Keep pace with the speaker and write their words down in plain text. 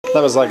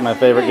That was like my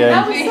favorite game.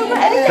 That was so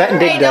good. That and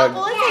Dig Dug.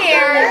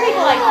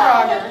 People like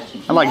Frogger.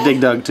 I like Dig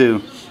Dug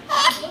too.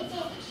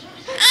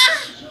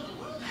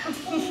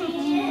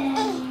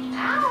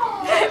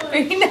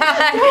 Be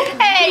nice.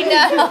 Hey,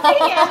 no.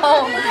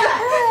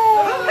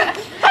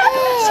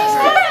 She's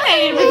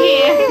fascinated with you.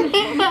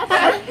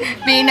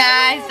 Be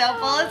nice. So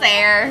full of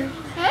air.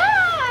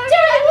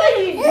 Charlie, what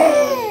are you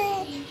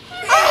doing?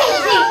 How many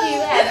teeth do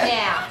you have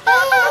now?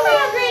 How many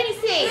on Granny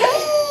see? I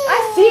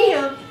see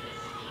him.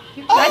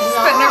 I just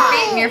putting her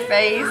feet in your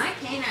face.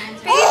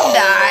 Be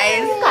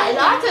nice. He's got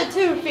lots of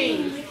 2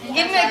 feet.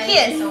 Give me a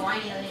kiss.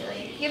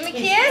 Give me a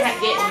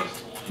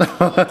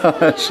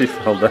kiss. She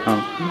fell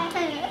down.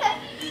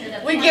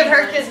 We give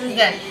her kisses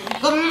then.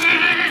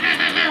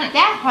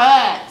 That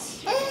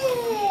hurts.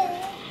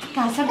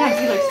 God, sometimes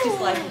he looks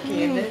just like a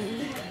kid.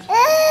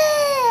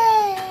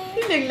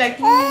 He looks like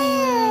me.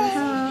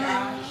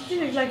 He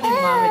looks like his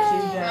mama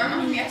too,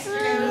 Josh.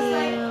 Yesterday was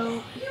like,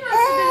 you must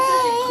have been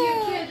such a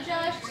cute kid,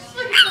 Josh. Just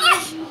look at the way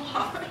he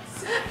walks.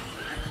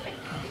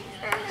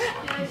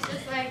 It was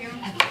just like him.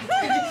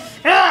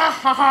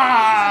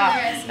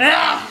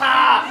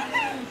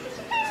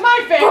 My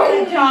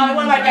favorite, John,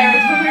 one of my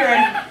favorites when we were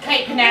in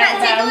Cape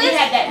Canaveral. We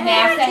had that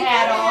NASA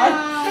hat on.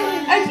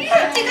 And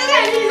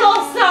he's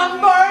all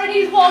sunburned,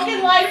 he's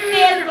walking like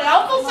this, but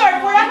I feel sorry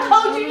for it. I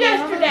told you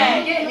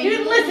yesterday. You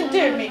didn't listen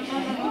to me.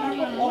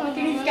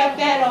 He's got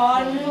that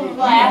on, little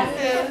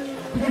glasses.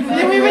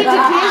 Then we went to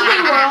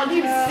Disney World,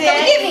 he was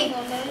sick.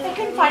 I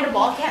couldn't find a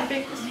ball cap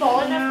big was small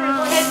enough for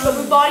his head, but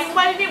we bought him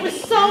one and it was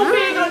so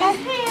big on his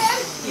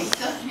head. You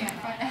still can't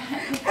find it.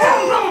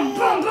 Boom,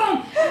 boom, boom,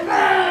 boom.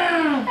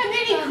 And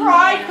then he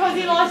cried because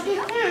he lost his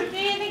tooth.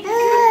 He didn't think the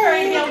tooth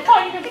crazy. I was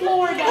talking to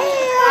Florida. I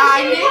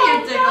knew you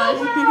were ticklish.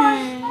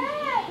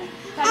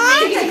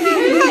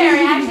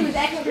 Terry actually was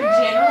extra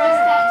generous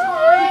that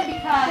time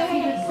because he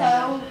was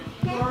so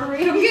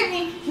worried. Come get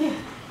me.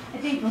 I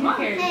think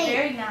Terry was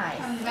very nice.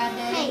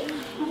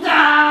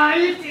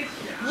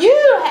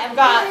 You have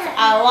got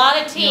a lot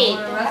of teeth,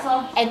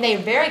 and they're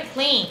very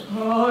clean.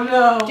 Oh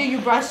no. Do you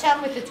brush them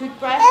with the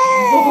toothbrush?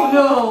 Oh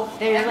no.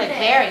 They're like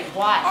very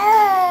white.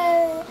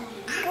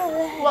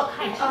 What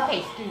kind of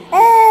toothpaste do you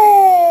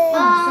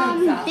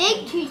use?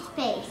 Big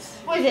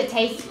toothpaste. Does it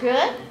taste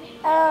good?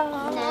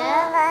 No.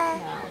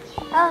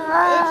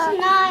 It's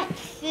not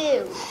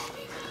food.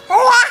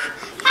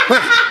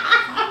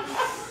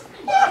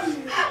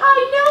 I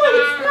know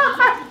it's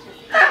not.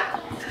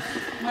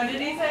 What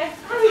did he say?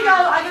 He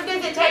goes, I go,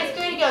 does it taste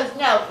good? He goes,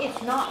 no,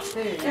 it's not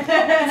food. Come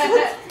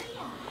here,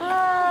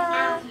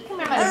 I'm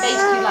going to baste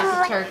you like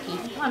a turkey.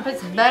 I'm going to put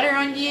some butter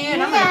on you,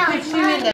 and I'm going to put you in the